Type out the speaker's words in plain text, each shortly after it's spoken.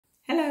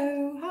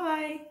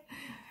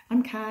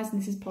Kaz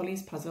and this is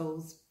Polly's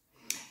Puzzles.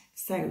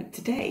 So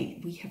today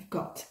we have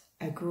got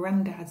a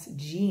Grandad's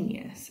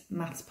Genius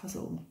maths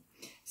puzzle.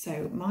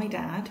 So my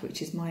dad,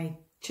 which is my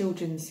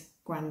children's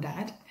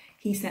granddad,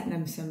 he sent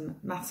them some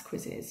maths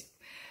quizzes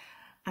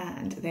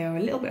and they are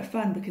a little bit of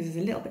fun because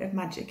there's a little bit of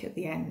magic at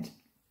the end.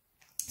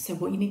 So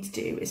what you need to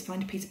do is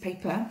find a piece of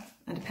paper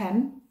and a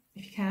pen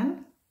if you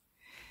can,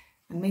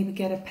 and maybe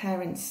get a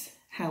parent's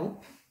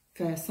help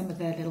for some of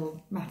their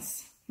little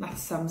maths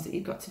sums that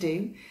you've got to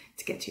do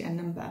to get to your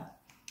number.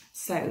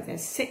 So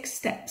there's 6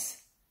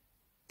 steps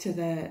to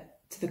the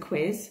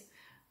quiz,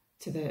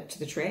 to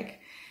the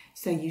trick.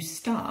 So you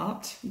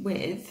start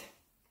with,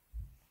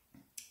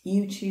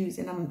 you choose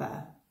a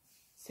number.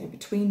 So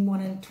between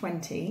 1 and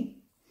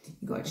 20,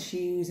 you've got to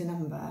choose a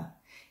number.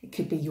 It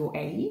could be your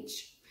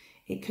age,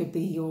 it could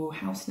be your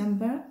house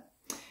number,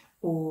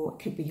 or it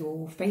could be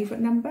your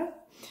favourite number.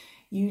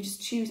 You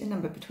just choose a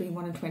number between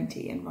 1 and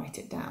 20 and write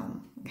it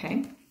down,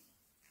 okay?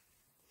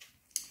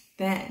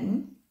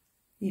 Then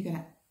you're going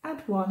to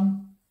add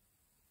 1.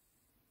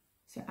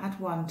 So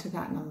add 1 to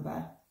that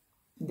number.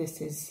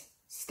 This is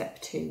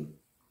step 2.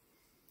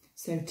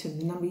 So to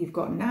the number you've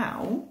got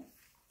now,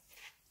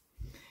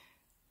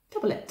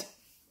 double it,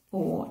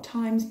 or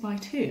times by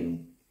 2.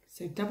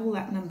 So double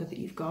that number that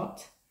you've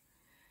got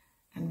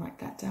and write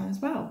that down as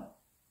well.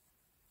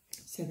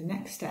 So the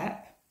next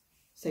step,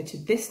 so to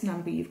this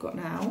number you've got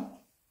now,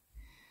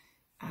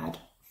 add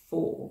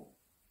 4.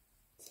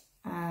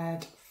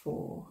 Add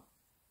 4.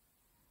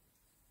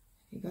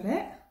 You got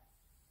it?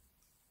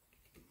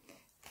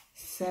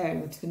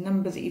 So to the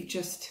number that you've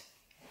just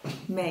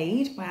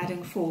made by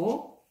adding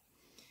 4,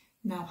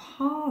 now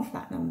halve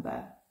that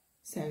number.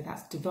 So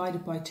that's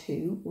divided by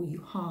 2, or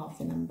you halve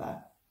the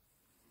number.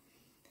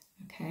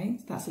 Okay,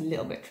 so that's a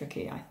little bit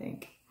tricky, I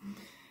think.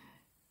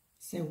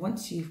 So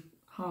once you've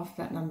halved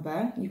that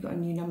number, you've got a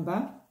new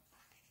number.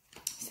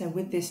 So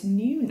with this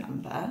new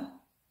number,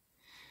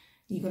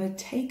 you've got to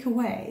take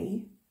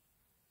away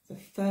the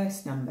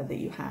first number that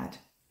you had.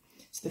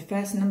 So the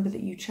first number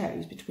that you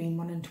chose between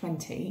 1 and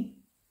 20,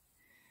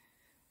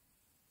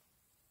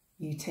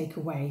 you take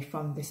away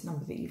from this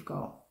number that you've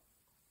got.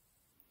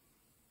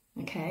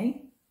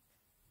 Okay?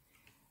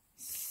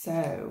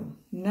 So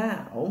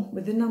now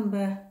with the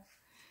number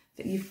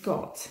that you've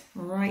got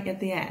right at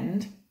the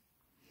end,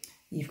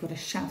 you've got to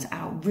shout it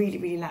out really,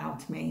 really loud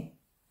to me.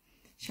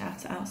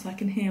 Shout it out so I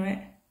can hear it.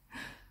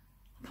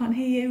 I can't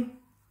hear you.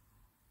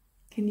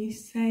 Can you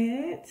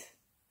say it?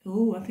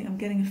 Oh, I think I'm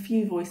getting a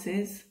few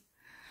voices.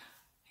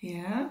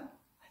 Yeah,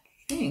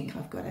 I think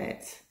I've got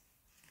it.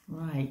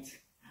 Right,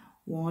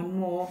 one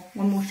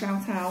more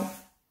shout out.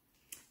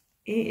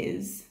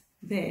 Is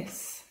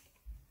this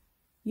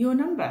your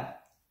number?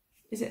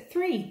 Is it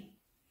 3?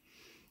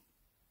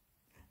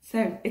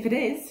 So if it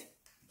is,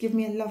 give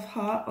me a love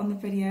heart on the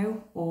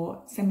video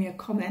or send me a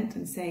comment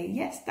and say,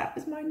 yes, that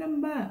was my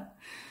number.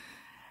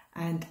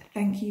 And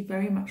thank you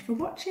very much for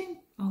watching.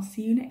 I'll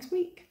see you next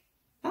week.